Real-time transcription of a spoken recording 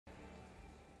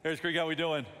Harris Creek, how we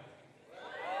doing?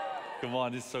 Come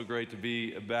on, it's so great to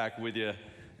be back with you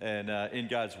and in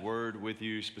God's Word with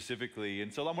you specifically.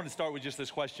 And so I want to start with just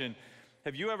this question.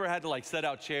 Have you ever had to set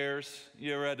out chairs?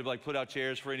 You ever had to put out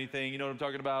chairs for anything? You know what I'm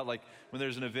talking about? Like when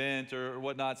there's an event or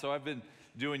whatnot. So I've been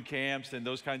doing camps and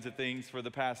those kinds of things for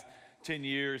the past 10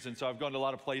 years. And so I've gone to a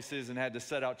lot of places and had to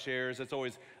set out chairs. That's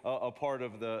always a part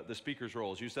of the speaker's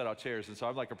roles. You set out chairs. And so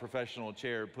I'm like a professional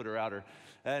chair putter outer.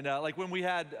 And like when we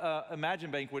had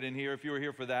Imagine Banquet in here, if you were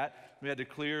here for that, we had to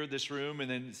clear this room and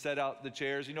then set out the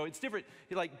chairs. You know, it's different.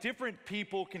 Different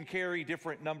people can carry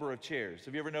different number of chairs.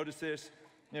 Have you ever noticed this?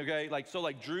 Okay, so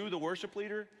Drew, the worship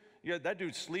leader, that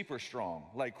dude's sleeper strong,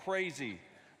 like crazy.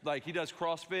 Like he does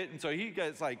CrossFit, and so he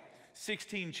gets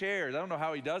 16 chairs. I don't know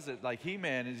how he does it. Like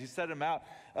He-Man, as he set them out.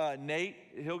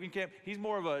 Nate Hilgenkamp, he's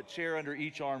more of a chair under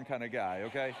each arm kind of guy,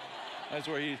 okay? That's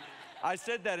where he's. I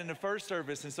said that in the first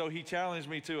service, and so he challenged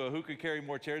me to who could carry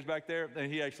more chairs back there,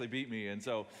 and he actually beat me, and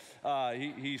so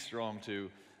he's strong too.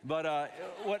 But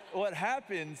what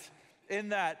happens in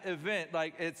that event,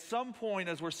 at some point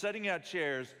as we're setting out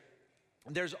chairs,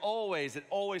 it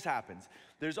always happens.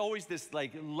 There's always this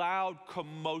loud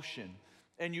commotion,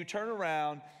 and you turn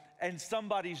around and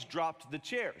somebody's dropped the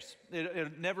chairs.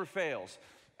 It never fails.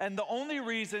 And the only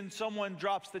reason someone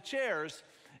drops the chairs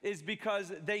is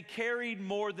because they carried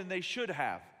more than they should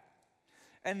have.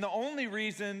 And the only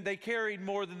reason they carried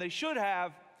more than they should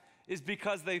have is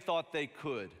because they thought they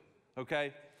could,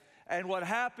 okay? And what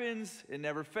happens, it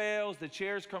never fails, the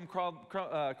chairs come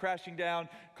crashing down,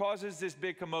 causes this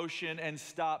big commotion and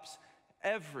stops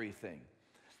everything.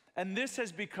 And this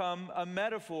has become a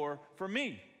metaphor for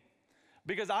me.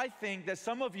 Because I think that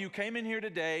some of you came in here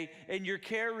today and you're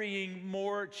carrying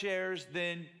more chairs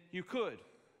than you could,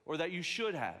 or that you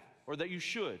should have, or that you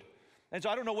should. And so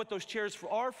I don't know what those chairs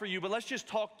are for you, but let's just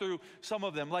talk through some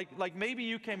of them. Like maybe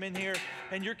you came in here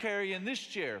and you're carrying this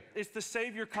chair. It's the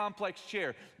Savior Complex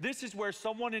chair. This is where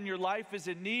someone in your life is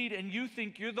in need and you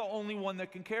think you're the only one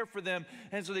that can care for them.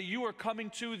 And so that you are coming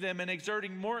to them and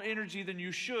exerting more energy than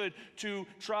you should to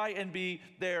try and be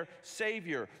their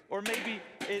Savior. Or maybe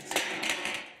it's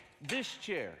this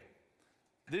chair.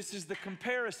 This is the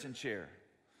comparison chair.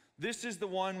 This is the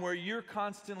one where you're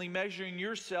constantly measuring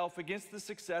yourself against the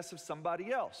success of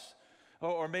somebody else.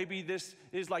 Or maybe this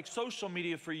is like social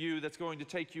media for you that's going to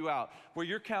take you out, where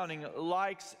you're counting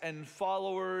likes and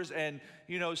followers and,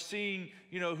 seeing,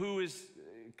 who is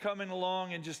coming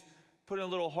along and just putting a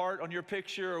little heart on your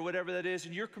picture or whatever that is,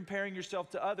 and you're comparing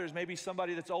yourself to others, maybe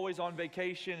somebody that's always on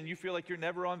vacation and you feel like you're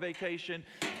never on vacation,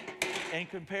 and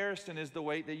comparison is the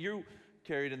weight that you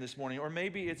carried in this morning. Or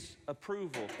maybe it's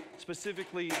approval,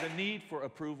 specifically the need for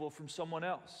approval from someone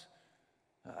else.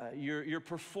 You're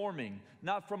performing,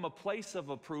 not from a place of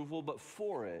approval, but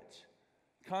for it.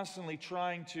 Constantly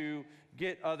trying to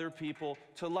get other people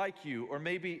to like you. Or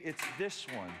maybe it's this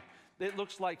one. It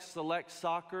looks like select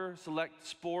soccer, select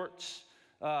sports,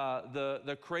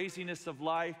 the craziness of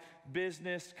life,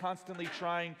 business, constantly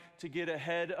trying to get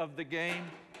ahead of the game.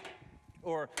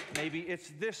 Or maybe it's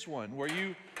this one, where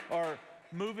you are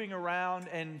moving around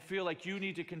and feel like you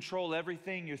need to control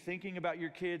everything. You're thinking about your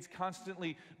kids,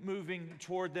 constantly moving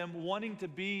toward them, wanting to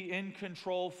be in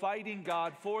control, fighting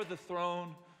God for the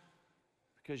throne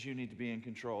because you need to be in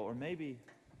control. Or maybe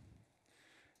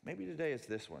today it's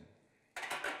this one.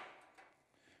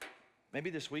 Maybe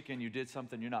this weekend you did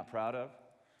something you're not proud of.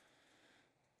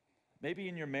 Maybe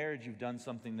in your marriage you've done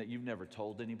something that you've never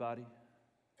told anybody.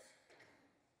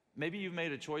 Maybe you've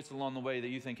made a choice along the way that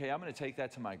you think, hey, I'm going to take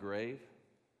that to my grave.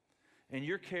 And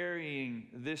you're carrying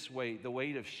this weight, the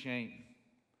weight of shame.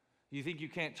 You think you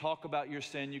can't talk about your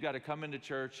sin. You got to come into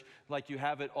church like you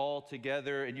have it all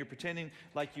together, and you're pretending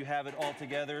like you have it all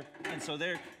together. And so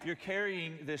you're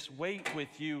carrying this weight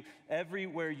with you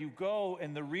everywhere you go.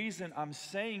 And the reason I'm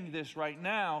saying this right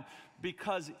now,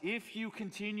 because if you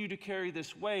continue to carry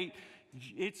this weight,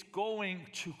 it's going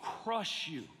to crush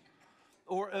you.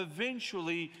 Or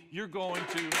eventually, you're going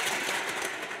to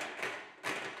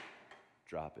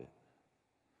drop it.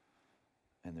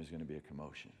 And there's going to be a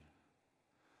commotion.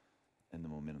 And the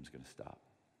momentum's going to stop.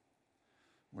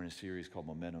 We're in a series called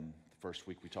Momentum. The first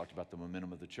week, we talked about the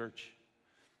momentum of the church.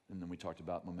 And then we talked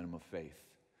about momentum of faith.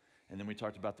 And then we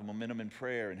talked about the momentum in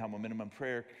prayer and how momentum in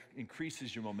prayer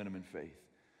increases your momentum in faith.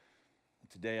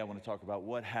 And today, I want to talk about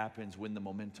what happens when the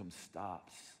momentum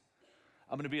stops.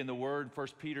 I'm going to be in the Word, 1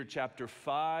 Peter chapter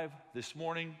 5 this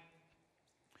morning.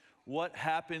 What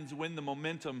happens when the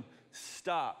momentum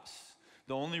stops?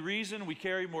 The only reason we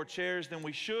carry more chairs than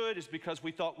we should is because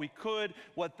we thought we could.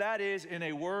 What that is, in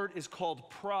a word, is called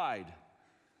pride.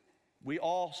 We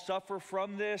all suffer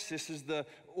from this. This is the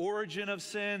origin of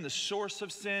sin, the source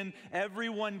of sin.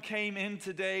 Everyone came in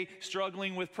today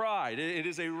struggling with pride. It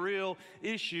is a real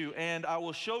issue, and I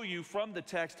will show you from the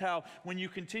text how when you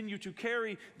continue to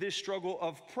carry this struggle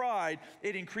of pride,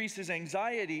 it increases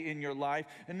anxiety in your life.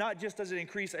 And not just does it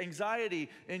increase anxiety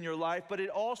in your life, but it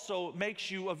also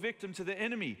makes you a victim to the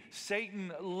enemy.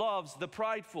 Satan loves the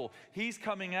prideful. He's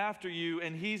coming after you,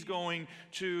 and he's going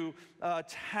to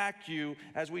attack you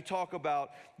as we talk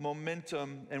about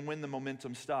momentum and when the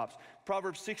momentum stops.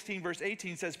 Proverbs 16 verse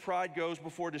 18 says, pride goes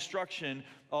before destruction,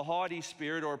 a haughty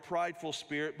spirit or a prideful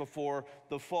spirit before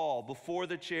the fall, before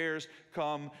the chairs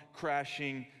come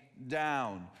crashing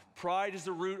down. Pride is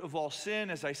the root of all sin.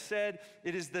 As I said,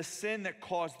 it is the sin that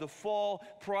caused the fall.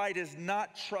 Pride is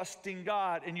not trusting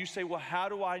God. And you say, well, how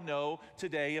do I know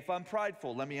today if I'm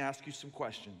prideful? Let me ask you some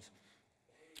questions.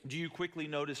 Do you quickly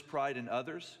notice pride in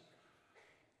others?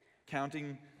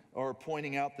 Counting or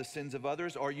pointing out the sins of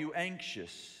others? Are you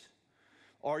anxious?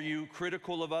 Are you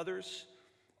critical of others?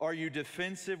 Are you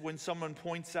defensive when someone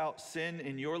points out sin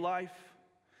in your life?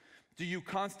 Do you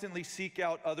constantly seek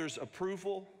out others'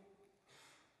 approval?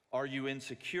 Are you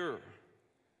insecure?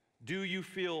 Do you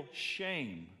feel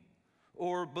shame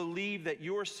or believe that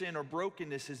your sin or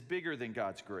brokenness is bigger than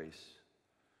God's grace?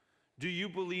 Do you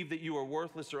believe that you are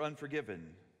worthless or unforgiven?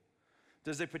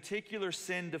 Does a particular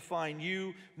sin define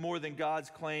you more than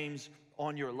God's claims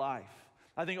on your life?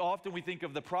 I think often we think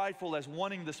of the prideful as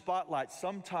wanting the spotlight.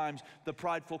 Sometimes the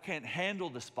prideful can't handle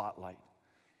the spotlight.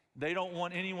 They don't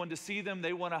want anyone to see them.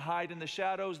 They want to hide in the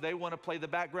shadows. They want to play the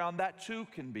background. That too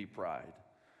can be pride.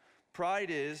 Pride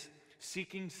is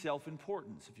seeking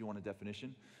self-importance, if you want a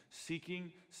definition.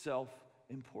 Seeking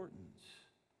self-importance.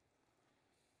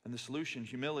 And the solution,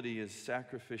 humility, is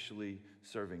sacrificially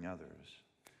serving others.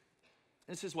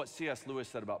 This is what C.S. Lewis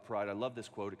said about pride. I love this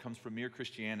quote. It comes from Mere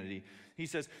Christianity. He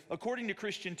says, according to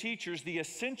Christian teachers, the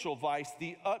essential vice,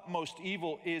 the utmost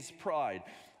evil is pride.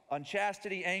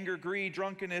 Unchastity, anger, greed,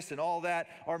 drunkenness, and all that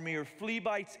are mere flea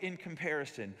bites in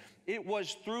comparison. It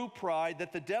was through pride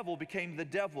that the devil became the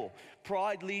devil.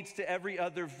 Pride leads to every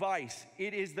other vice.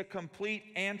 It is the complete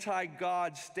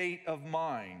anti-God state of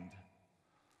mind.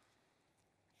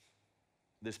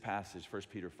 This passage, 1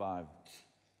 Peter 5,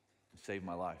 saved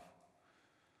my life.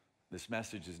 This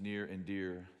message is near and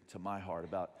dear to my heart.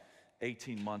 About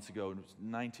 18 months ago,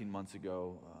 19 months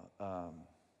ago,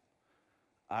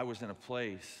 I was in a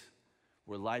place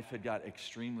where life had got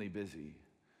extremely busy.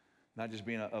 Not just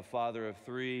being a father of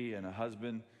 3 and a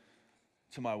husband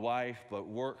to my wife, but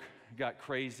work got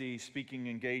crazy, speaking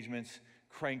engagements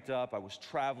cranked up. I was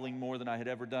traveling more than I had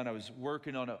ever done. I was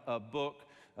working on a book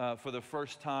for the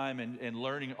first time and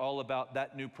learning all about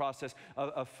that new process.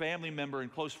 A family member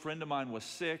and close friend of mine was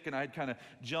sick, and I had kind of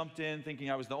jumped in thinking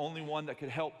I was the only one that could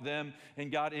help them,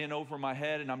 and got in over my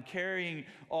head, and I'm carrying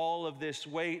all of this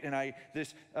weight, and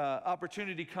this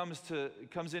opportunity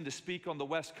comes in to speak on the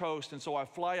West Coast, and so I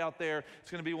fly out there.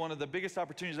 It's going to be one of the biggest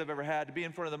opportunities I've ever had to be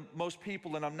in front of the most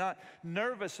people, and I'm not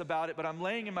nervous about it, but I'm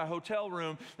laying in my hotel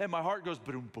room, and my heart goes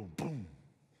boom, boom, boom,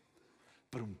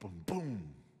 boom, boom,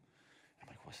 boom.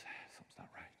 What's that? Something's not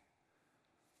right.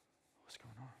 What's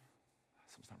going on?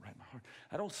 Something's not right in my heart.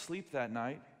 I don't sleep that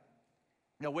night.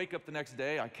 I wake up the next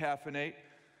day, I caffeinate,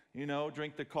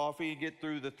 drink the coffee, get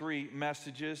through the 3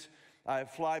 messages. I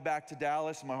fly back to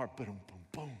Dallas, and my heart, boom, boom,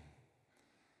 boom.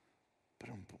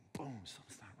 Boom, boom, boom.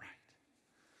 Something's not right.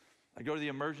 I go to the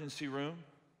emergency room,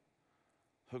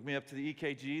 hook me up to the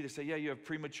EKG. They say, yeah, you have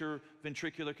premature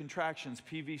ventricular contractions,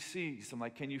 PVCs. I'm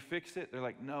like, can you fix it? They're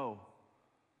like, no.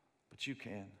 But you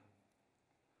can.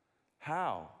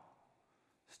 How?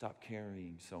 Stop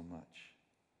carrying so much.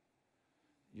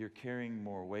 You're carrying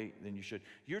more weight than you should.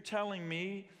 You're telling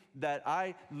me that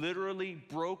I literally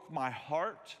broke my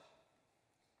heart?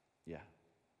 Yeah.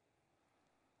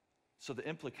 So the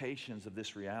implications of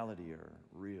this reality are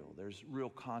real. There's real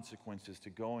consequences to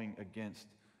going against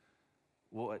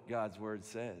what God's word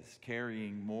says,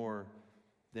 carrying more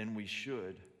than we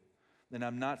should. And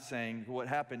I'm not saying what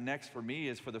happened next for me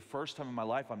is for the first time in my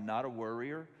life, I'm not a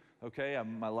worrier, okay?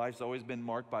 My life's always been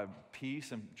marked by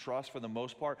peace and trust for the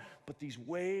most part, but these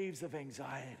waves of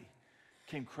anxiety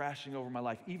came crashing over my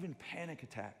life, even panic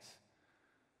attacks.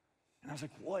 And I was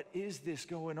like, what is this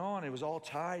going on? It was all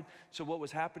tied to what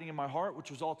was happening in my heart,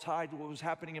 which was all tied to what was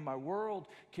happening in my world,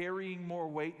 carrying more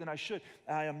weight than I should.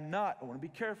 I want to be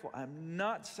careful. I'm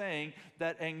not saying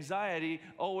that anxiety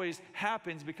always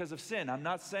happens because of sin. I'm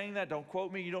not saying that. Don't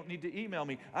quote me. You don't need to email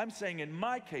me. I'm saying in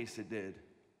my case it did.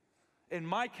 In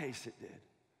my case it did.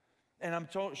 And I'm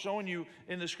showing you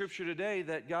in the scripture today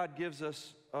that God gives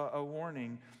us a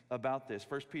warning about this.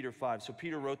 1 Peter 5. So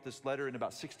Peter wrote this letter in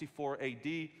about 64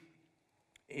 AD.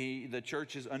 The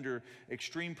church is under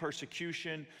extreme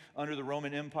persecution under the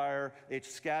Roman Empire.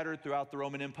 It's scattered throughout the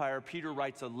Roman Empire. Peter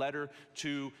writes a letter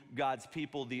to God's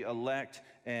people, the elect,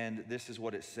 and this is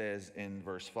what it says in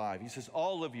verse 5. He says,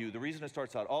 all of you, the reason it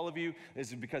starts out, all of you,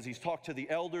 is because he's talked to the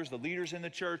elders, the leaders in the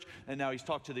church, and now he's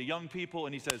talked to the young people,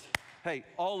 and he says, hey,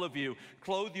 all of you,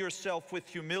 clothe yourself with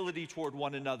humility toward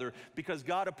one another, because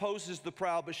God opposes the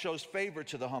proud but shows favor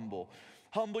to the humble.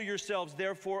 Humble yourselves,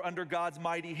 therefore, under God's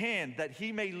mighty hand, that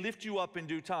he may lift you up in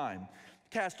due time.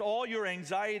 Cast all your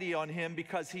anxiety on him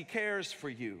because he cares for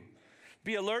you.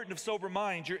 Be alert and of sober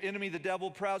mind. Your enemy, the devil,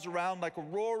 prowls around like a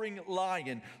roaring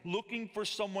lion, looking for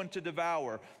someone to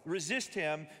devour. Resist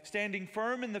him, standing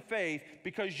firm in the faith,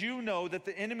 because you know that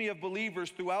the enemy of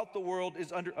believers throughout the world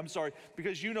is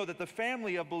because you know that the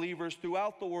family of believers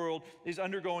throughout the world is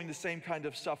undergoing the same kind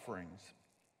of sufferings.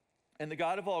 And the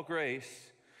God of all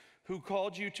grace, who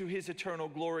called you to his eternal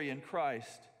glory in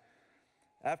Christ,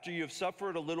 after you have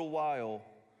suffered a little while,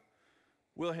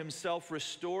 will himself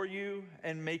restore you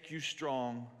and make you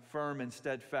strong, firm, and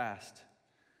steadfast.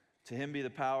 To him be the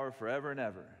power forever and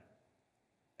ever.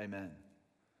 Amen.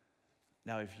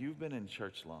 Now, if you've been in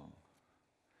church long,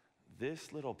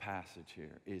 this little passage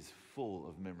here is full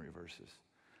of memory verses.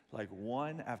 Like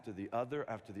one after the other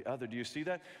after the other. Do you see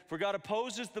that? For God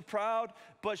opposes the proud,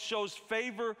 but shows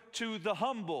favor to the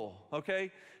humble,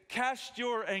 okay? Cast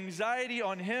your anxiety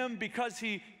on him because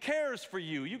he cares for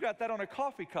you. You got that on a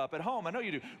coffee cup at home. I know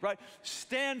you do, right?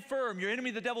 Stand firm. Your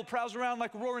enemy, the devil, prowls around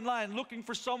like a roaring lion, looking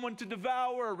for someone to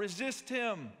devour. Resist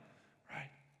him,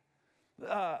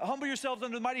 right? Humble yourselves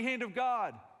under the mighty hand of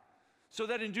God, so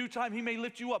that in due time he may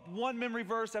lift you up. One memory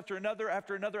verse after another,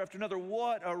 after another, after another.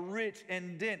 What a rich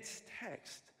and dense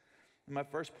text. And my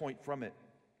first point from it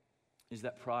is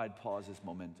that pride pauses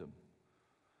momentum.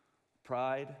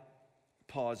 Pride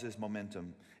pauses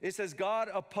momentum. It says God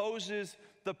opposes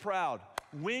the proud.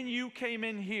 When you came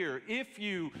in here, if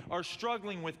you are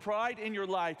struggling with pride in your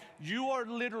life, you are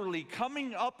literally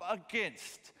coming up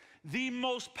against the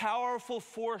most powerful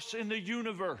force in the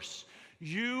universe.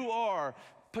 You are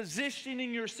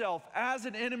positioning yourself as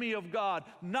an enemy of God,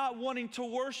 not wanting to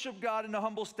worship God in a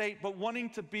humble state, but wanting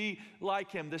to be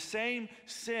like him. The same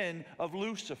sin of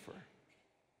Lucifer.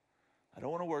 I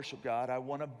don't want to worship God. I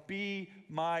want to be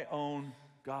my own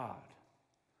God.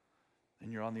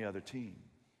 And you're on the other team.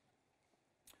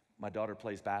 My daughter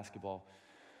plays basketball.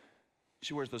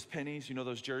 She wears those pennies, you know,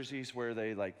 those jerseys where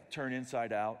they like turn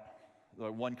inside out.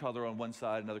 Like one color on one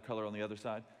side, another color on the other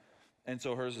side. And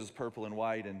so hers is purple and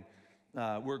white, and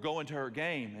we're going to her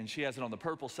game, and she has it on the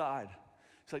purple side.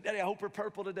 She's like, Daddy, I hope we're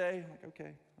purple today. I'm like,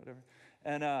 okay,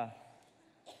 whatever.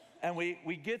 And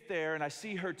we get there, and I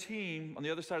see her team on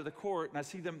the other side of the court, and I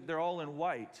see them, they're all in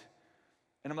white.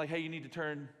 And I'm like, hey, you need to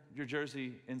turn your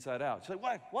jersey inside out. She's like,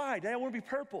 why? Why? Daddy, I want to be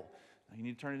purple. You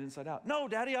need to turn it inside out. No,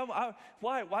 Daddy,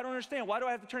 why? I don't understand. Why do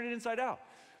I have to turn it inside out?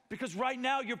 Because right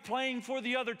now you're playing for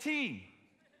the other team,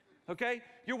 okay?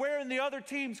 You're wearing the other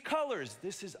team's colors.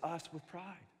 This is us with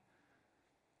pride.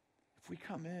 If we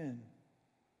come in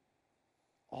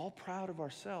all proud of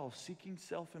ourselves, seeking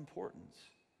self-importance,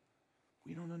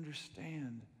 we don't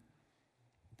understand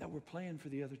that we're playing for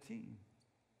the other team.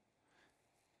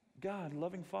 God,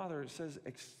 loving Father, says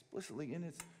explicitly in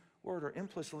his word, or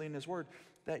implicitly in his word,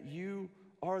 that you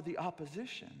are the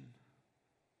opposition.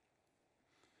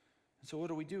 And so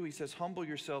what do? He says, humble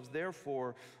yourselves,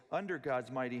 therefore, under God's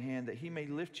mighty hand, that he may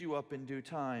lift you up in due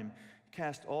time.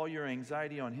 Cast all your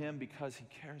anxiety on him because he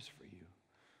cares for you.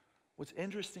 What's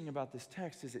interesting about this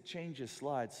text is it changes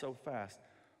slides so fast.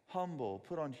 Humble,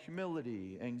 put on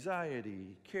humility,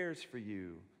 anxiety, cares for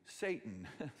you, Satan.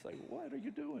 It's like, what are you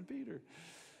doing, Peter?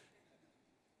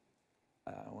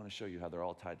 I want to show you how they're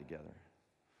all tied together.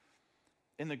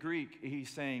 In the Greek, he's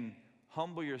saying,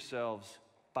 humble yourselves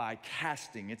by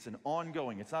casting. It's an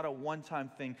ongoing, it's not a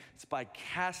one-time thing. It's by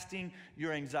casting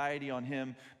your anxiety on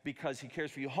him because he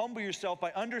cares for you. Humble yourself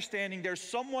by understanding there's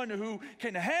someone who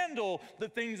can handle the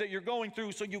things that you're going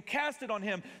through, so you cast it on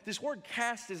him. This word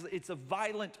cast, it's a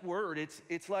violent word.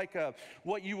 It's like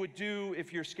what you would do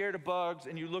if you're scared of bugs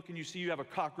and you look and you see you have a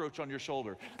cockroach on your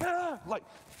shoulder. Like,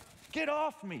 get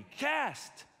off me,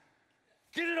 cast.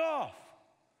 Get it off.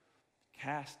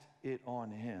 Cast it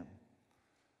on him.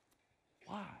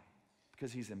 Why?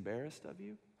 Because he's embarrassed of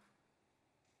you?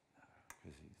 No,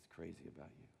 because he's crazy about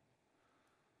you.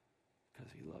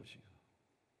 Because he loves you.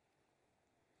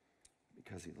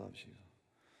 Because he loves you.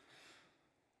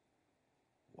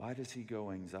 Why does he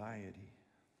go anxiety?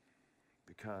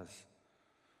 Because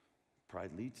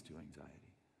pride leads to anxiety.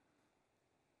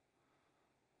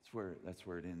 That's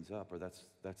where it ends up, or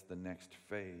that's the next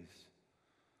phase.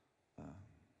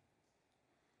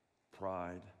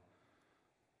 pride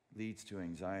leads to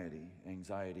anxiety.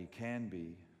 Anxiety can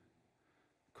be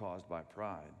caused by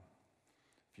pride.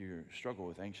 If you struggle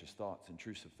with anxious thoughts,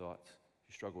 intrusive thoughts, if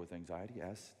you struggle with anxiety,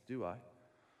 as do I,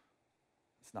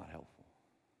 it's not helpful.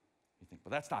 You think, well,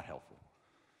 that's not helpful.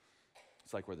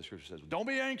 It's like where the scripture says, don't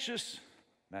be anxious.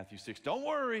 Matthew 6, don't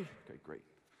worry. Okay, great.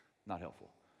 Not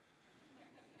helpful.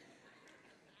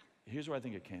 Here's where I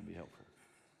think it can be helpful.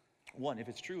 One, if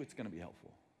it's true, it's going to be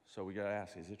helpful. So we got to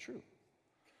ask, is it true?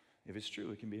 If it's true,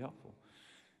 it can be helpful.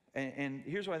 And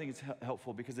here's why I think it's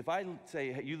helpful, because if I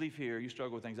say, hey, you leave here, you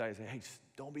struggle with anxiety, I say, hey,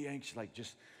 don't be anxious, like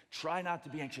just try not to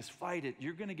be anxious, fight it,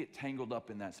 you're going to get tangled up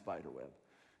in that spider web.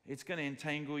 It's going to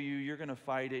entangle you, you're going to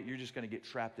fight it, you're just going to get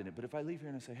trapped in it. But if I leave here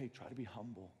and I say, hey, try to be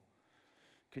humble,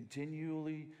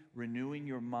 continually renewing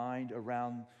your mind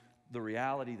around the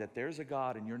reality that there's a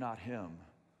God and you're not him,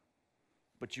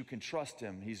 but you can trust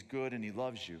him, he's good and he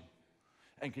loves you.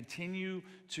 And continue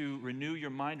to renew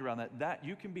your mind around that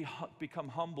you can become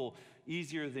humble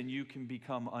easier than you can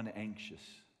become unanxious.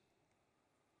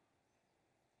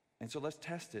 And so let's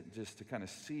test it just to kind of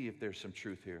see if there's some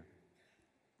truth here.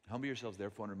 Humble yourselves,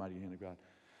 therefore, under the mighty hand of God.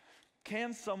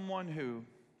 Can someone who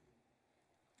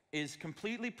is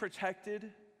completely protected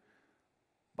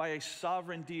by a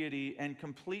sovereign deity and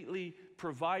completely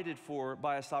provided for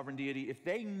by a sovereign deity, if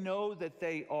they know that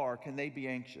they are, can they be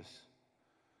anxious?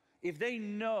 If they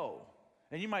know,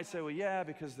 and you might say, well, yeah,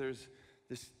 because there's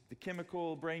the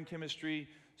chemical, brain chemistry,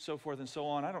 so forth and so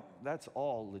on. That's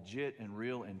all legit and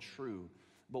real and true.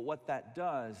 But what that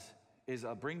does is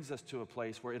brings us to a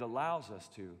place where it allows us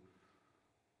to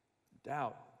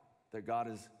doubt that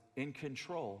God is in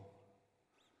control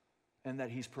and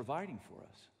that he's providing for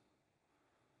us.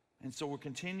 And so we're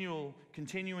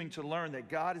continuing to learn that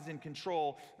God is in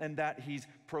control and that he's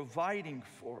providing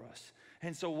for us.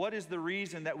 And so what is the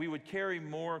reason that we would carry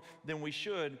more than we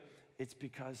should? It's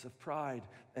because of pride,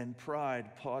 and pride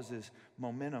causes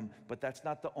momentum. But that's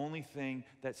not the only thing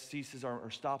that ceases or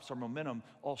stops our momentum.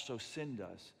 Also, sin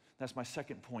does. That's my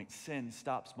second point. Sin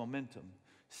stops momentum.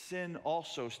 Sin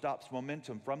also stops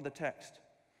momentum from the text.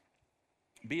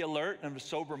 Be alert and of a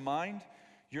sober mind.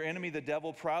 Your enemy, the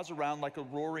devil, prowls around like a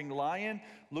roaring lion,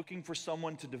 looking for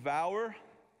someone to devour.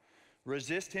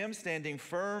 Resist him, standing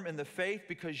firm in the faith,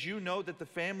 because you know that the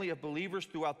family of believers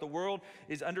throughout the world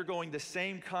is undergoing the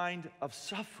same kind of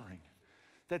suffering.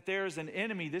 That there is an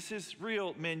enemy. This is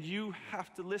real. Men, you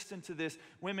have to listen to this.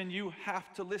 Women, you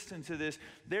have to listen to this.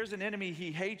 There's an enemy.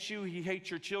 He hates you. He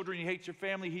hates your children. He hates your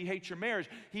family. He hates your marriage.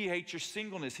 He hates your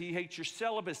singleness. He hates your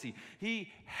celibacy.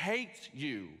 He hates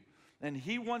you. And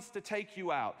he wants to take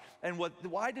you out. And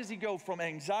why does he go from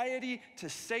anxiety to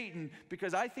Satan?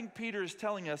 Because I think Peter is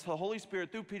telling us, the Holy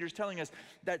Spirit through Peter is telling us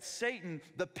that Satan,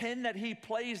 the pen that he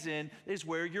plays in, is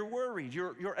where you're worried,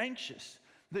 you're anxious.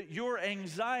 That your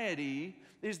anxiety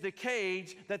is the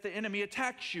cage that the enemy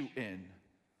attacks you in.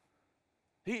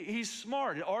 He's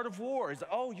smart. The art of war is,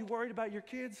 oh, you worried about your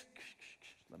kids?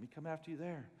 Let me come after you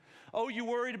there. Oh, you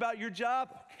worried about your job?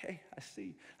 Okay, I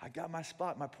see. I got my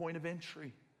spot, my point of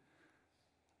entry.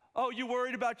 Oh, you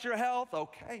worried about your health?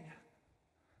 Okay.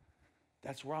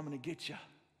 That's where I'm going to get you.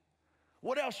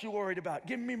 What else you worried about?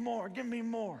 Give me more. Give me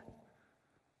more.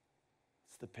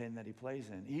 It's the pen that he plays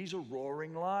in. He's a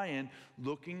roaring lion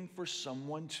looking for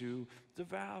someone to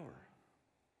devour.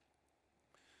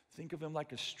 Think of him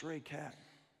like a stray cat.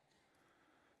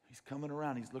 He's coming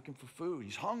around. He's looking for food.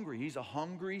 He's hungry. He's a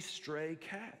hungry stray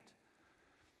cat.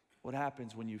 What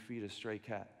happens when you feed a stray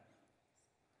cat?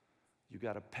 You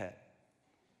got a pet.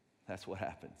 That's what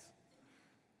happens.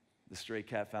 The stray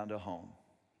cat found a home.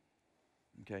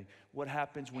 Okay? What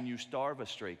happens when you starve a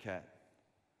stray cat?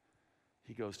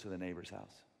 He goes to the neighbor's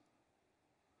house.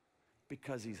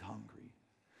 Because he's hungry.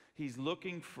 He's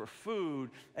looking for food,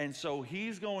 and so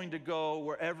he's going to go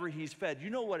wherever he's fed. You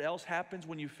know what else happens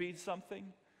when you feed something?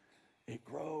 It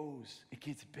grows. It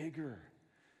gets bigger.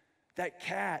 That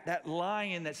cat, that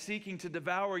lion that's seeking to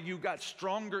devour you got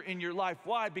stronger in your life.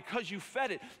 Why? Because you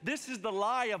fed it. This is the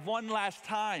lie of one last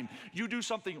time. You do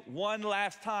something one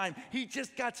last time. He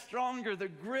just got stronger. The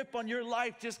grip on your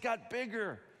life just got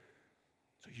bigger.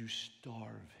 So you starve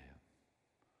him.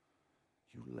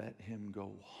 You let him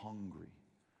go hungry.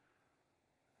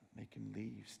 Make him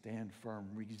leave. Stand firm.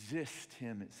 Resist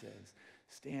him, it says.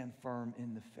 Stand firm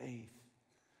in the faith.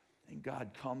 And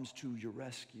God comes to your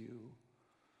rescue.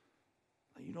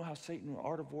 You know how Satan,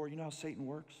 art of war, you know how Satan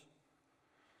works?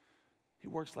 He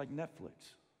works like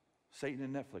Netflix. Satan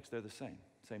and Netflix, they're the same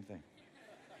thing.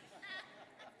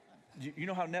 You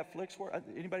know how Netflix works?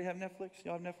 Anybody have Netflix?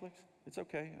 Y'all have Netflix? It's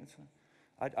okay.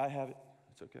 I have it.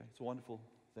 It's okay. It's a wonderful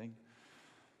thing.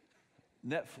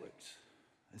 Netflix.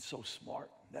 It's so smart,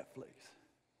 Netflix.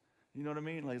 You know what I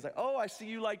mean? Like, it's like, oh, I see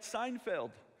you like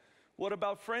Seinfeld. What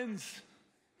about Friends?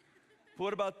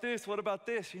 What about this? What about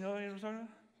this? You know what I'm talking about?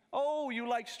 Oh, you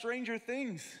like Stranger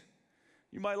Things.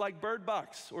 You might like Bird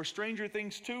Box or Stranger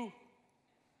Things 2.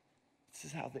 This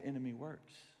is how the enemy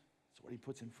works. It's what he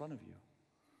puts in front of you.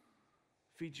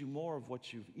 Feeds you more of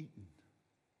what you've eaten.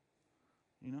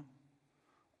 You know?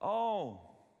 Oh,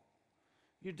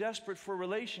 you're desperate for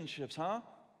relationships, huh?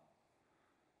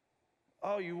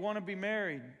 Oh, you want to be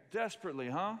married desperately,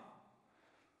 huh?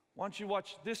 Why don't you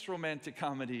watch this romantic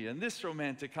comedy and this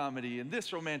romantic comedy and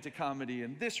this romantic comedy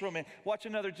and this romantic... Watch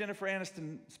another Jennifer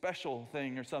Aniston special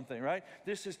thing or something, right?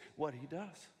 This is what he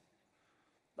does.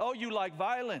 Oh, you like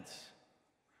violence.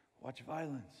 Watch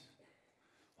violence.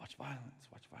 Watch violence.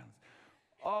 Watch violence.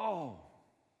 Oh,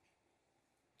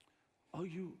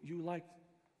 you like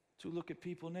to look at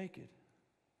people naked.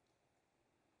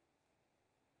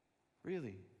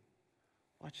 Really?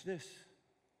 Watch this.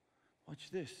 Watch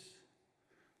this.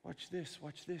 Watch this.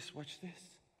 Watch this. Watch this.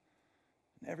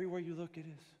 And everywhere you look, it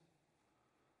is.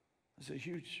 It's a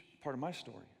huge part of my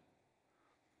story.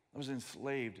 I was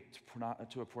enslaved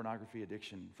to a pornography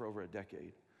addiction for over a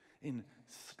decade.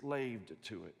 Enslaved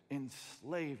to it.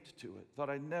 Enslaved to it. Thought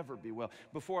I'd never be well.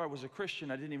 Before I was a Christian,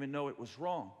 I didn't even know it was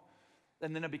wrong.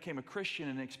 And then I became a Christian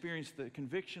and experienced the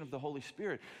conviction of the Holy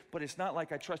Spirit. But it's not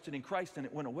like I trusted in Christ and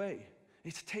it went away.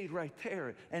 It stayed right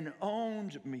there and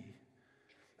owned me.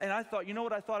 And I thought, you know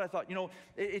what I thought? I thought,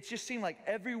 it just seemed like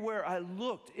everywhere I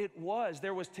looked,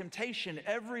 there was temptation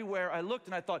everywhere I looked.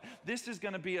 And I thought, this is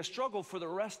going to be a struggle for the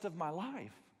rest of my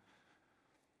life.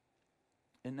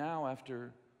 And now,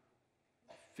 after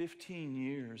 15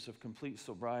 years of complete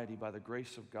sobriety by the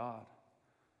grace of God,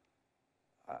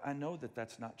 I know that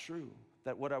that's not true.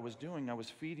 That what I was doing, I was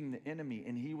feeding the enemy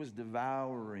and he was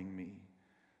devouring me.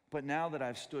 But now that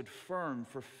I've stood firm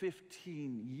for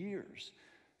 15 years,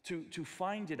 to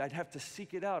find it, I'd have to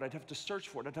seek it out. I'd have to search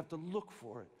for it. I'd have to look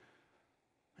for it.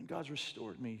 And God's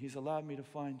restored me. He's allowed me to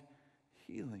find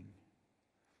healing.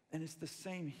 And it's the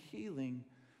same healing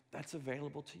that's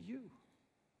available to you.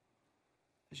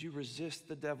 As you resist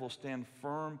the devil, stand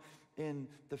firm in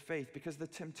the faith. Because the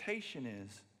temptation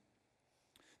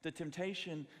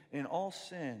in all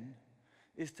sin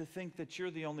is to think that you're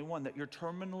the only one, that you're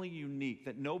terminally unique,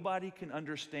 that nobody can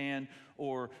understand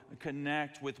or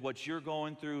connect with what you're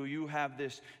going through. You have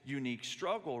this unique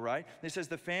struggle, right? It says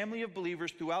the family of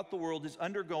believers throughout the world is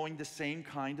undergoing the same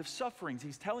kind of sufferings.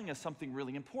 He's telling us something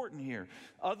really important here.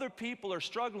 Other people are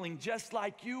struggling just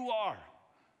like you are,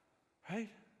 right?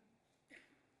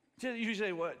 You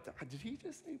say, what? Did he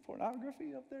just say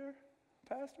pornography up there,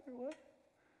 Pastor? What?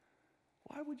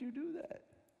 Why would you do that?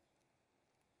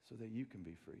 So that you can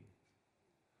be free.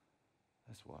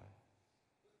 That's why.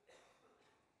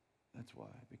 That's why.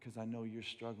 Because I know you're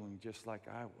struggling just like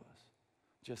I was,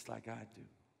 just like I do.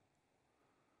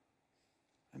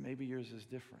 And maybe yours is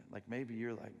different. Like maybe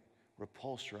you're like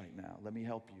repulsed right now. Let me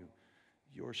help you.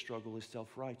 Your struggle is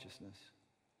self-righteousness,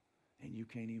 and you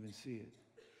can't even see it.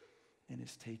 And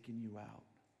it's taking you out.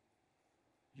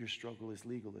 Your struggle is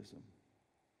legalism.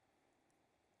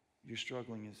 Your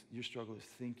struggle is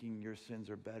thinking your sins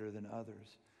are better than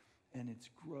others. And it's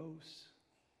gross.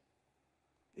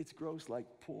 It's gross like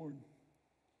porn.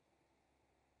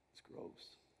 It's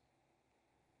gross.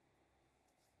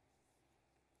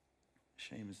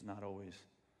 Shame is not always,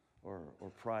 or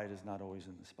pride is not always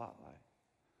in the spotlight,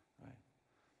 right?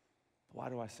 Why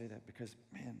do I say that? Because,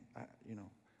 man,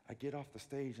 I get off the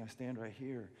stage and I stand right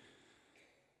here,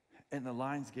 and the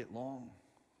lines get long.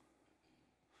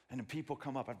 And then people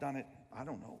come up. I've done it, I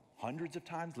don't know, hundreds of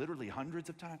times, literally hundreds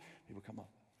of times. People come up.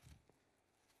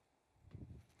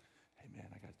 Hey, man,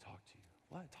 I got to talk to you.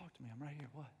 What? Talk to me. I'm right here.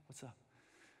 What? What's up?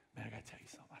 Man, I got to tell you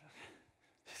something.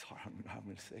 It's hard. I don't know how I'm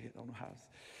going to say it. I don't know how.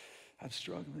 I'm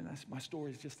struggling. My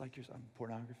story is just like yours. I'm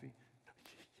pornography.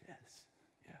 Yes.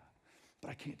 Yeah.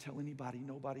 But I can't tell anybody.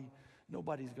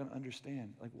 Nobody's going to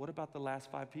understand. Like, what about the last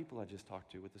 5 people I just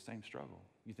talked to with the same struggle?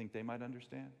 You think they might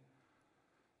understand?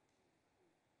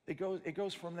 It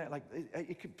goes from that, like,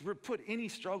 it could put any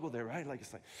struggle there, right? Like,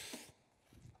 it's like,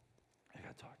 I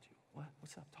got to talk to you. What?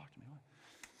 What's up? Talk to me. What?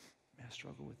 Man, I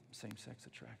struggle with same-sex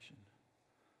attraction.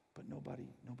 But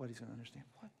nobody's going to understand.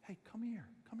 What? Hey, come here.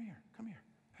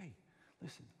 Hey,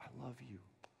 listen, I love you.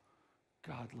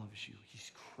 God loves you.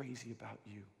 He's crazy about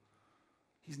you.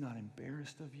 He's not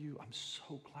embarrassed of you. I'm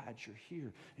so glad you're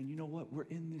here. And you know what? We're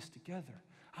in this together.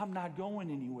 I'm not going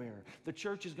anywhere. The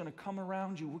church is going to come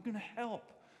around you. We're going to help.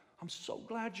 I'm so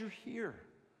glad you're here.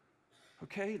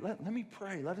 Okay, let me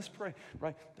pray. Let us pray.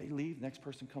 Right? They leave. Next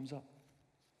person comes up.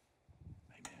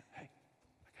 Hey, man. Hey,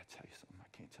 I got to tell you something.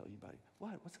 I can't tell you about it.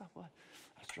 What? What's up? What?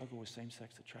 I struggle with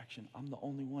same-sex attraction. I'm the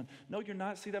only one. No, you're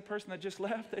not. See that person that just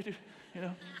left? They do, you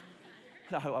know.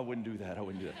 No, I wouldn't do that. I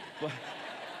wouldn't do that.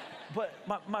 But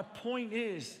my point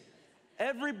is,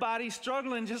 everybody's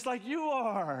struggling just like you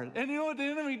are. And you know what the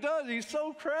enemy does? He's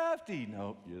so crafty.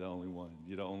 No, you're the only one.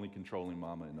 You're the only controlling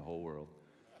mama in the whole world.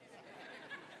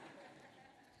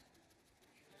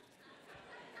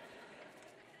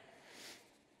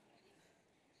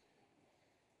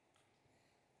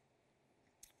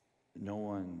 No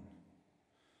one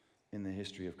in the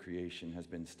history of creation has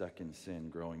been stuck in sin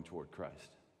growing toward Christ.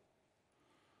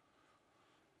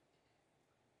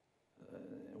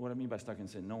 What I mean by stuck in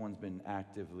sin, no one's been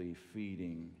actively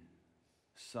feeding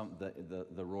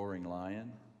the roaring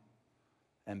lion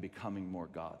and becoming more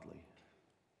godly.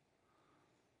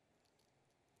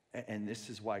 And this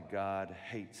is why God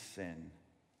hates sin,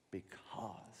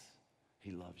 because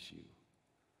he loves you.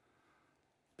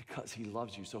 Because he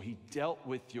loves you. So he dealt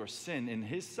with your sin in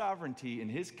his sovereignty, in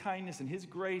his kindness, in his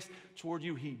grace toward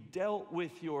you. He dealt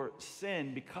with your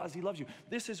sin because he loves you.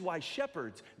 This is why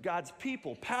shepherds, God's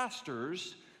people,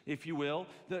 pastors, if you will,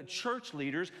 the church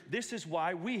leaders, this is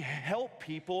why we help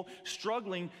people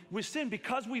struggling with sin,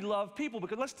 because we love people.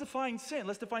 Because let's define sin.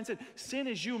 Let's define sin. Sin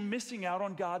is you missing out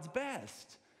on God's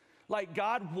best. Like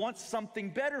God wants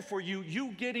something better for you,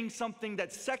 you getting something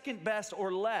that's second best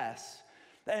or less.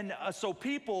 And so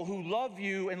people who love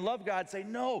you and love God say,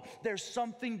 no, there's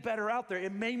something better out there.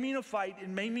 It may mean a fight. It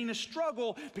may mean a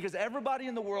struggle, because everybody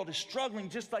in the world is struggling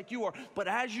just like you are. But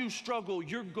as you struggle,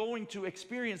 you're going to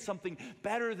experience something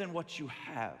better than what you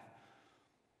have.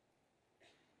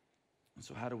 And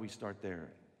so how do we start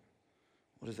there?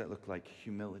 What does that look like?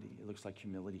 Humility. It looks like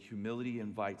humility. Humility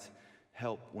invites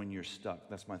help when you're stuck.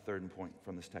 That's my third point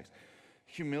from this text.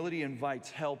 Humility invites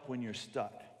help when you're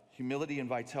stuck. Humility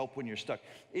invites help when you're stuck.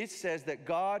 It says that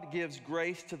God gives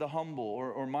grace to the humble,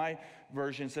 or my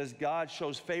version says God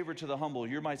shows favor to the humble.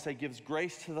 You might say gives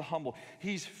grace to the humble.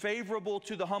 He's favorable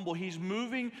to the humble. He's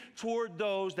moving toward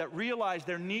those that realize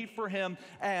their need for him,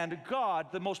 and God,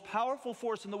 the most powerful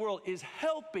force in the world, is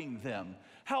helping them.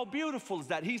 How beautiful is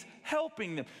that? He's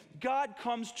helping them. God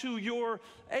comes to your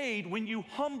aid when you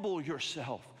humble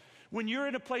yourself. When you're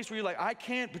in a place where you're like, I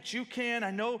can't, but you can.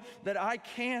 I know that I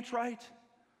can't, right?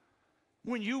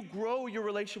 When you grow your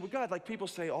relationship with God, like people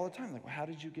say all the time, like, well, how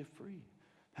did you get free?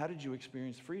 How did you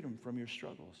experience freedom from your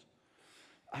struggles?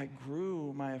 I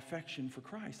grew my affection for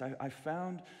Christ. I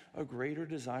found a greater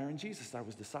desire in Jesus. I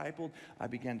was discipled. I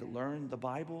began to learn the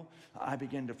Bible. I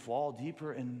began to fall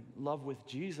deeper in love with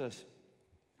Jesus.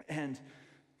 And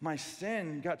my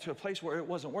sin got to a place where it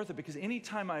wasn't worth it, because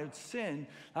anytime I would sin,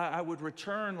 I would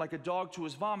return like a dog to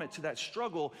his vomit to that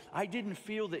struggle. I didn't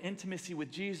feel the intimacy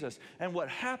with Jesus. And what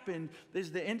happened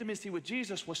is the intimacy with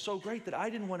Jesus was so great that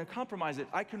I didn't want to compromise it.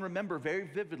 I can remember very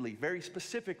vividly, very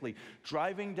specifically,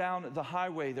 driving down the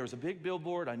highway. There was a big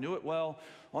billboard. I knew it well.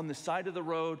 On the side of the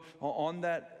road, on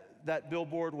that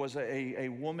billboard was a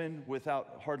woman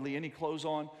without hardly any clothes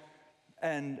on.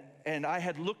 And I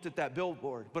had looked at that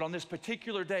billboard, but on this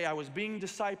particular day, I was being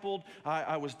discipled.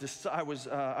 I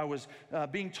was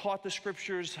being taught the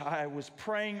scriptures. I was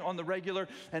praying on the regular.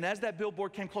 And as that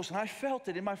billboard came close, and I felt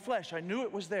it in my flesh, I knew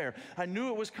it was there. I knew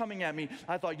it was coming at me.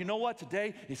 I thought, you know what?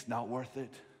 Today, it's not worth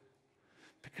it,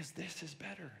 because this is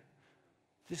better.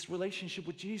 This relationship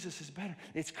with Jesus is better.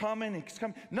 It's coming. It's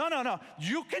coming. No.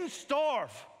 You can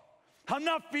starve. I'm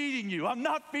not feeding you. I'm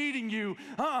not feeding you.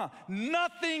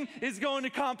 Nothing is going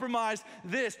to compromise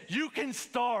this. You can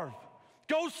starve.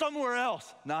 Go somewhere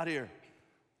else. Not here.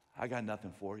 I got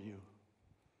nothing for you.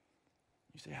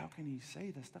 You say, how can he say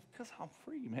this stuff? Because I'm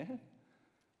free, man.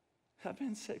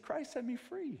 Christ set me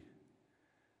free.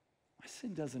 My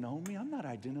sin doesn't own me. I'm not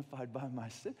identified by my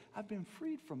sin. I've been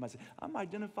freed from my sin. I'm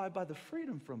identified by the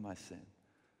freedom from my sin.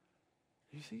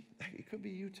 You see, it could be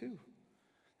you too.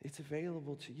 It's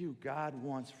available to you. God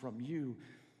wants from you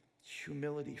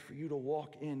humility, for you to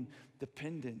walk in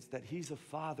dependence, that he's a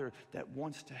father that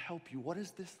wants to help you. What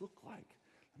does this look like?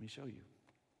 Let me show you.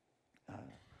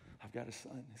 I've got a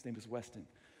son. His name is Weston.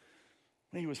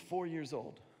 When he was 4 years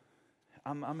old,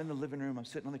 I'm in the living room. I'm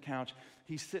sitting on the couch.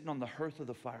 He's sitting on the hearth of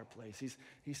the fireplace.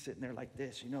 He's sitting there like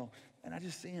this, you know. And I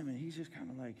just see him, and he's just kind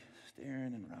of like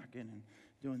staring and rocking and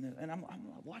doing this. And I'm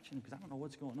watching him because I don't know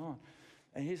what's going on.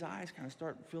 And his eyes kind of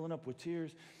start filling up with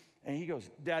tears. And he goes,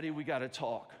 Daddy, we got to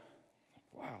talk.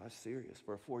 Wow, that's serious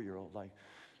for a 4-year-old. Like,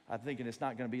 I'm thinking it's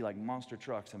not going to be like monster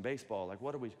trucks and baseball. Like,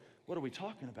 what are we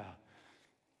talking about?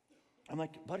 I'm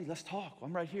like, buddy, let's talk.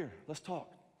 I'm right here. Let's talk.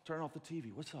 Turn off the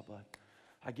TV. What's up, bud?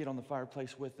 I get on the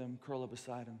fireplace with him, curl up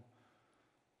beside him.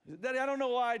 He said, Daddy, I don't know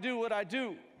why I do what I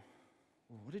do.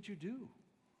 Well, what did you do?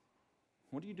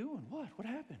 What are you doing? What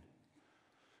happened?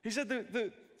 He said,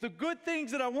 the good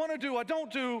things that I want to do, I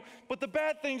don't do, but the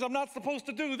bad things I'm not supposed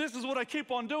to do, this is what I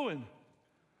keep on doing.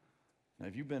 Now,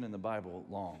 if you've been in the Bible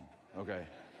long, okay,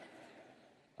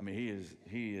 I mean,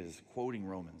 he is quoting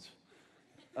Romans.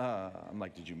 I'm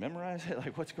like, did you memorize it?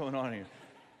 Like, what's going on here?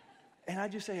 And I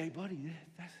just say, hey, buddy,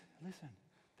 listen,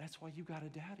 that's why you got a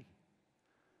daddy.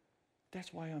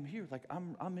 That's why I'm here. Like,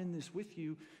 I'm in this with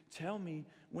you. Tell me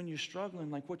when you're struggling,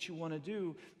 like what you want to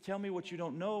do. Tell me what you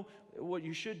don't know, what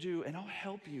you should do, and I'll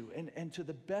help you. And to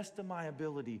the best of my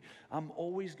ability, I'm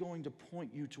always going to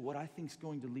point you to what I think is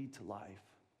going to lead to life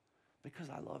because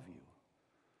I love you.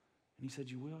 And he said,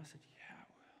 you will? I said, yeah, I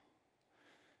will.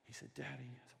 He said, Daddy.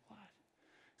 I said, what?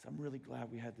 He said, I'm really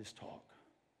glad we had this talk.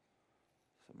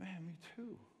 I said, man, me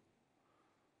too.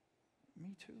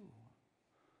 Me too.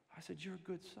 I said, you're a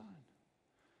good son.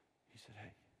 He said,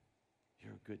 hey,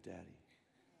 you're a good daddy.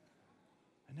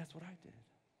 And that's what I did.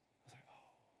 I was like,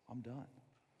 oh, I'm done.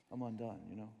 I'm undone,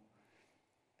 you know.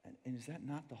 And is that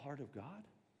not the heart of God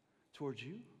towards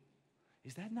you?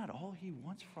 Is that not all he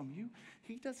wants from you?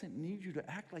 He doesn't need you to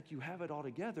act like you have it all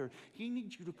together. He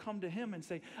needs you to come to him and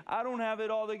say, I don't have it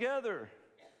all together.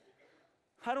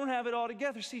 I don't have it all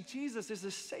together. See, Jesus is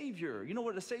a Savior. You know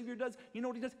what a Savior does? You know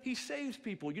what he does? He saves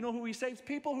people. You know who he saves?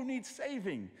 People who need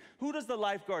saving. Who does the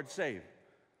lifeguard save?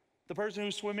 The person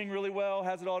who's swimming really well,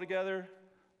 has it all together?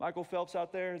 Michael Phelps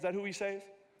out there, is that who he saves?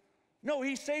 No,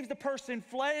 he saves the person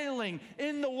flailing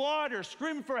in the water,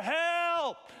 screaming for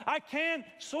help. I can't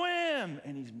swim.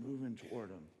 And he's moving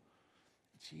toward him.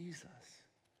 Jesus,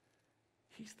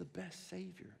 he's the best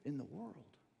Savior in the world.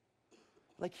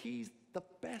 Like, he's the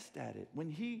best at it.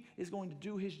 When he is going to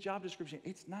do his job description,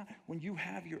 it's not when you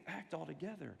have your act all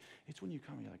together. It's when you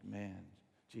come and you're like, man,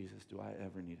 Jesus, do I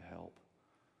ever need help?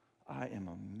 I am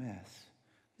a mess.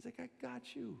 He's like, I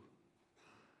got you.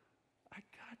 I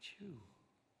got you.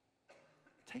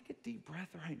 Take a deep breath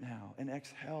right now and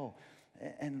exhale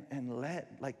and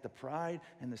let, like, the pride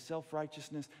and the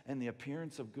self-righteousness and the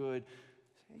appearance of good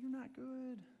say, you're not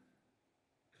good.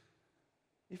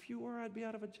 If you were, I'd be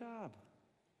out of a job.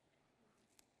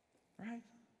 Right?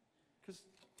 Because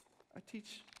I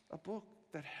teach a book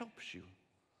that helps you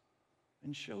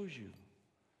and shows you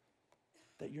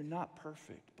that you're not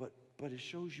perfect, but it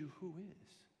shows you who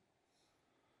is.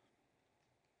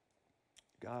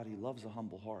 God, he loves a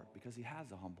humble heart because he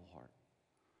has a humble heart.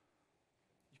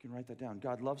 You can write that down.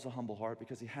 God loves a humble heart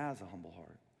because he has a humble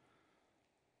heart.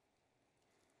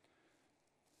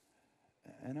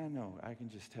 And I know, I can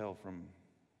just tell from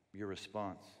your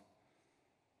response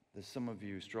that some of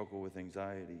you struggle with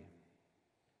anxiety.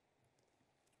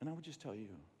 And I would just tell you,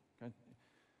 God,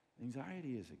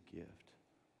 anxiety is a gift.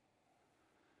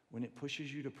 When it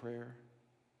pushes you to prayer,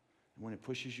 and when it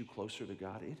pushes you closer to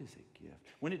God, it is a gift.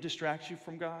 When it distracts you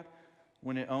from God,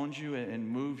 when it owns you and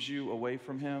moves you away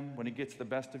from him, when it gets the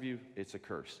best of you, it's a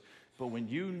curse. But when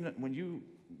you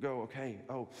go, okay,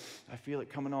 oh, I feel it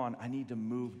coming on, I need to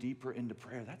move deeper into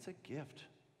prayer, that's a gift.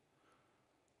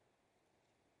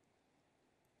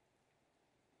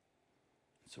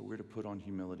 So we're to put on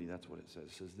humility. That's what it says.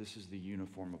 It says this is the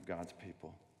uniform of God's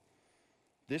people.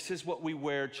 This is what we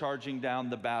wear charging down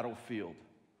the battlefield.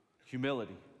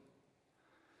 Humility.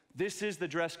 This is the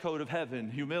dress code of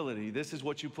heaven. Humility. This is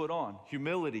what you put on.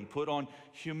 Humility. Put on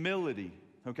humility.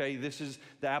 Okay, this is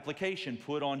the application.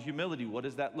 Put on humility. What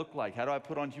does that look like? How do I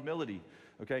put on humility?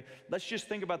 Okay, let's just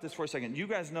think about this for a second. You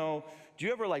guys know, do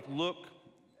you ever like look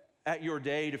at your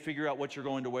day to figure out what you're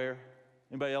going to wear?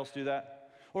 Anybody else do that?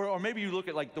 Or maybe you look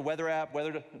at like the weather app,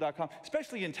 weather.com,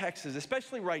 especially in Texas,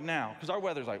 especially right now, because our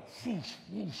weather's like, whoosh,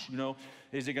 whoosh, you know,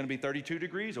 is it going to be 32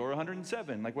 degrees or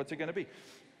 107? Like, what's it going to be?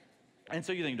 And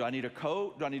so you think, do I need a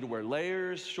coat? Do I need to wear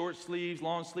layers, short sleeves,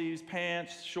 long sleeves,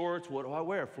 pants, shorts? What do I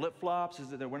wear? Flip-flops?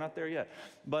 We're not there yet.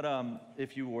 But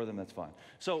if you wore them, that's fine.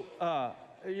 So,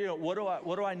 you know, what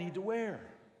do I need to wear?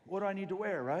 What do I need to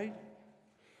wear, right?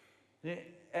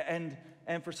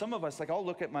 And for some of us, like, I'll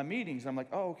look at my meetings, and I'm like,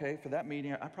 oh, okay, for that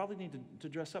meeting, I probably need to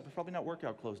dress up. It's probably not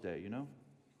workout clothes day, you know?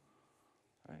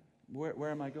 Right? Where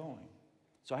am I going?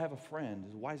 So I have a friend,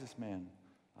 the wisest man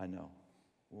I know,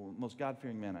 well, most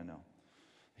God-fearing man I know.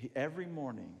 Every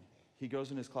morning, he goes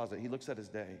in his closet, he looks at his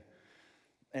day,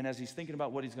 and as he's thinking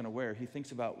about what he's going to wear, he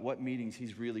thinks about what meetings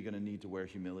he's really going to need to wear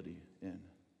humility in.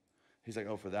 He's like,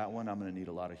 oh, for that one, I'm going to need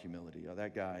a lot of humility. Oh,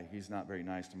 that guy, he's not very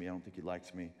nice to me. I don't think he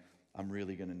likes me. I'm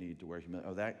really going to need to wear humility.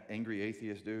 Oh, that angry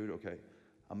atheist dude, okay,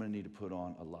 I'm going to need to put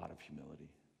on a lot of humility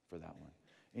for that one.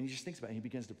 And he just thinks about it. He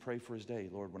begins to pray for his day.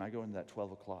 Lord, when I go into that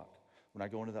 12 o'clock, when I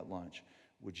go into that lunch,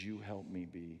 would you help me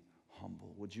be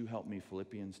humble? Would you help me,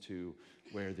 Philippians 2,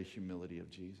 wear the humility of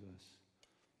Jesus?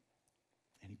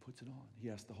 And he puts it on. He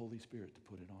asks the Holy Spirit to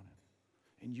put it on him.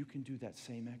 And you can do that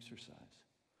same exercise.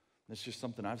 It's just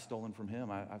something I've stolen from him.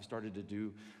 I've started to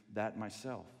do that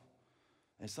myself.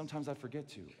 And sometimes I forget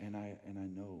to, and I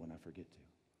know when I forget to.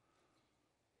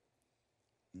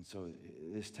 And so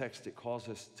this text, it calls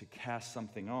us to cast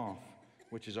something off,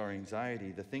 which is our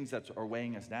anxiety, the things that are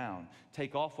weighing us down.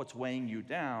 Take off what's weighing you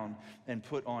down and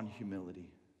put on humility.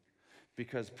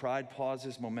 Because pride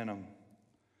pauses momentum,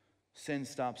 sin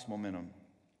stops momentum,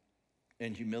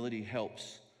 and humility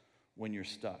helps when you're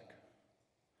stuck.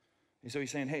 And so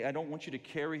he's saying, hey, I don't want you to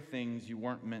carry things you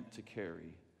weren't meant to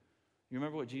carry. You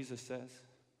remember what Jesus says?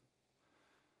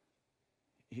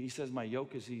 He says, my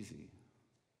yoke is easy.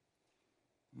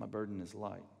 My burden is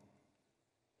light.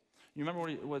 You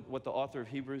remember what the author of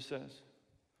Hebrews says?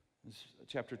 It's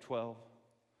chapter 12,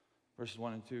 verses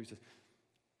 1 and 2. He says,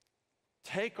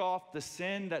 take off the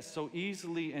sin that so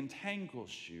easily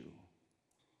entangles you.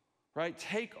 Right?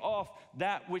 Take off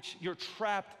that which you're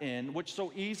trapped in, which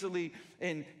so easily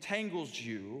entangles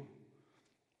you,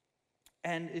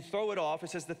 and throw it off. It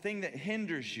says the thing that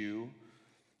hinders you,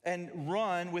 and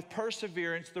run with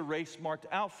perseverance the race marked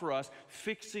out for us,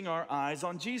 fixing our eyes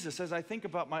on Jesus. As I think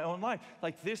about my own life,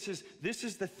 like this is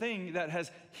the thing that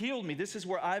has healed me. This is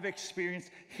where I've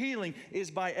experienced healing, is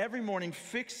by every morning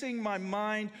fixing my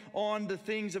mind on the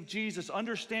things of Jesus,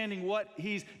 understanding what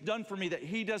he's done for me, that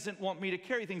he doesn't want me to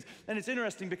carry things. And it's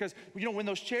interesting because, when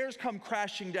those chairs come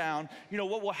crashing down,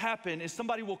 what will happen is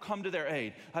somebody will come to their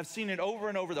aid. I've seen it over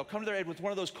and over. They'll come to their aid with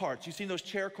one of those carts. You've seen those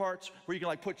chair carts where you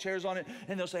can put chairs on it,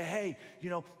 and they'll say, hey,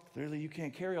 clearly you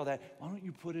can't carry all that. Why don't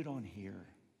you put it on here?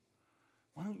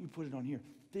 Why don't you put it on here?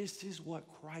 This is what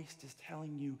Christ is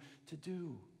telling you to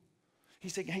do.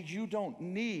 He's saying, hey, you don't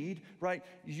need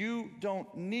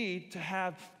to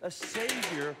have a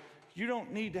Savior. You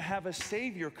don't need to have a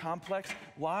Savior complex.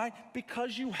 Why?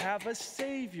 Because you have a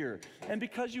Savior. And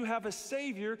because you have a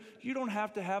Savior, you don't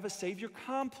have to have a Savior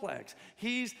complex.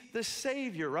 He's the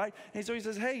Savior, right? And so he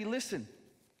says, hey, listen,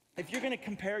 if you're going to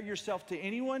compare yourself to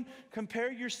anyone, compare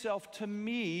yourself to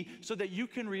me so that you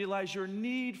can realize your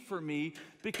need for me,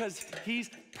 because he's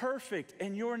perfect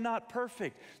and you're not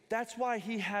perfect. That's why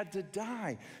he had to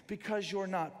die, because you're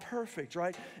not perfect,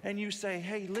 right? And you say,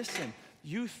 hey, listen,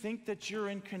 you think that you're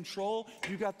in control,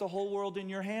 you got the whole world in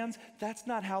your hands. That's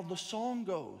not how the song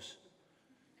goes.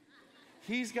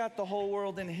 He's got the whole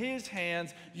world in his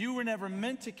hands. You were never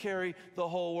meant to carry the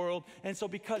whole world. And so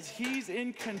because he's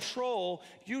in control,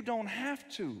 you don't have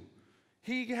to.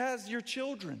 He has your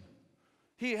children.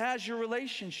 He has your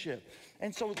relationship.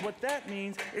 And so what that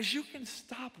means is you can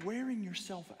stop wearing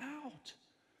yourself out,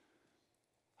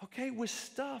 okay, with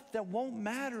stuff that won't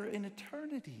matter in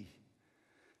eternity.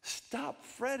 Stop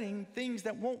fretting things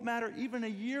that won't matter even a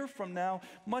year from now,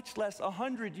 much less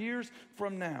 100 years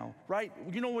from now, right?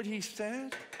 You know what he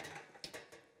said?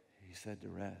 He said to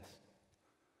rest.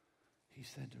 He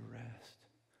said to rest.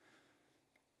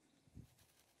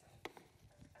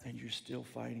 And you're still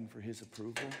fighting for his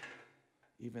approval,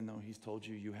 even though he's told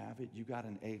you you have it. You got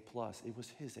an A+. It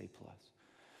was his A+.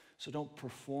 So don't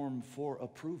perform for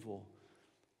approval,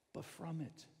 but from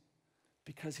it,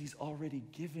 because he's already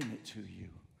given it to you.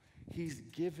 He's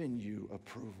given you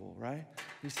approval, right?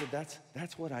 He said,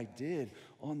 that's what I did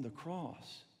on the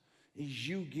cross, is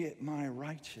you get my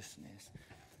righteousness.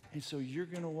 And so you're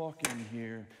going to walk in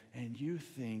here and you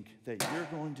think that you're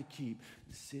going to keep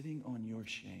sitting on your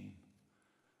shame,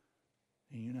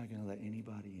 and you're not going to let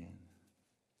anybody in.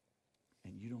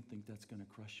 And you don't think that's going to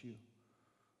crush you.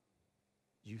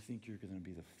 You think you're going to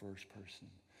be the first person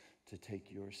to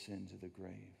take your sin to the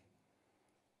grave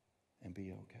and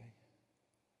be okay.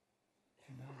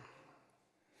 No.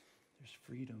 There's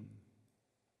freedom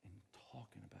in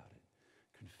talking about it,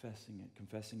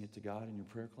 confessing it to God in your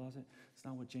prayer closet. It's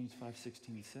not what James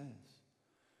 5:16 says.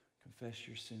 Confess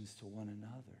your sins to one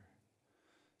another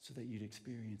so that you'd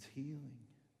experience healing.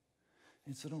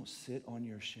 And so don't sit on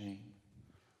your shame.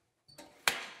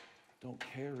 Don't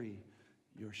carry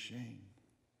your shame,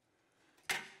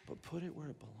 but put it where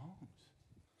it belongs.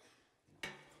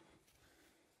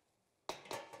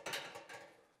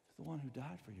 The one who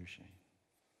died for your shame.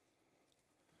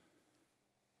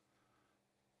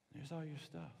 There's all your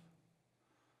stuff.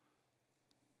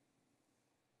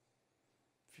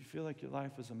 If you feel like your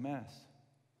life was a mess,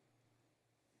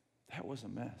 that was a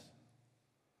mess.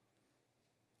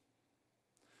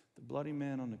 The bloody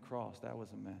man on the cross, that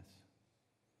was a mess.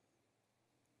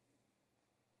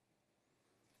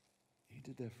 He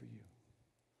did that for you.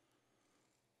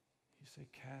 He said,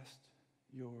 cast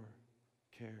your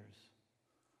cares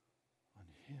on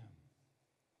him,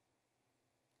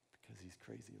 because he's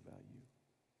crazy about you.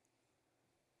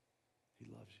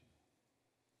 He loves you.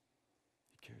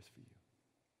 He cares for you.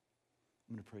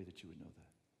 I'm going to pray that you would know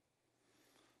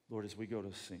that. Lord, as we go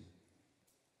to sing,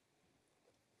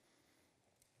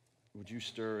 would you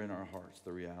stir in our hearts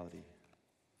the reality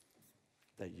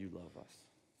that you love us?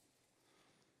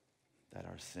 That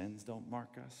our sins don't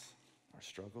mark us, our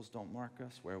struggles don't mark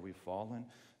us, where we've fallen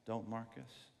don't mark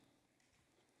us.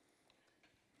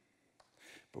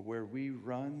 But where we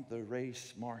run the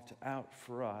race marked out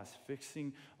for us,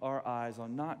 fixing our eyes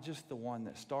on not just the one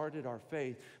that started our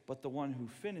faith, but the one who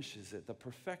finishes it, the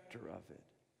perfecter of it.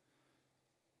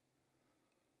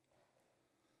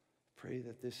 Pray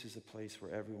that this is a place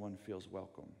where everyone feels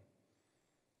welcome.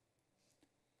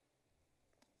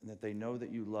 And that they know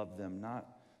that you love them,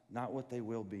 not what they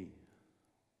will be,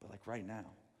 but like right now.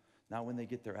 Not when they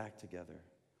get their act together,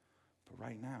 but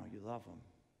right now you love them.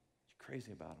 You're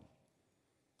crazy about them.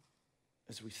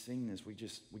 As we sing this,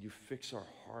 will you fix our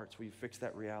hearts? Will you fix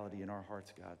that reality in our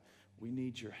hearts, God? We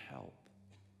need your help.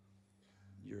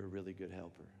 You're a really good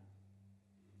helper.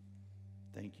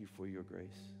 Thank you for your grace.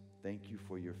 Thank you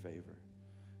for your favor.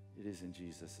 It is in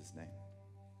Jesus' name.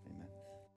 Amen.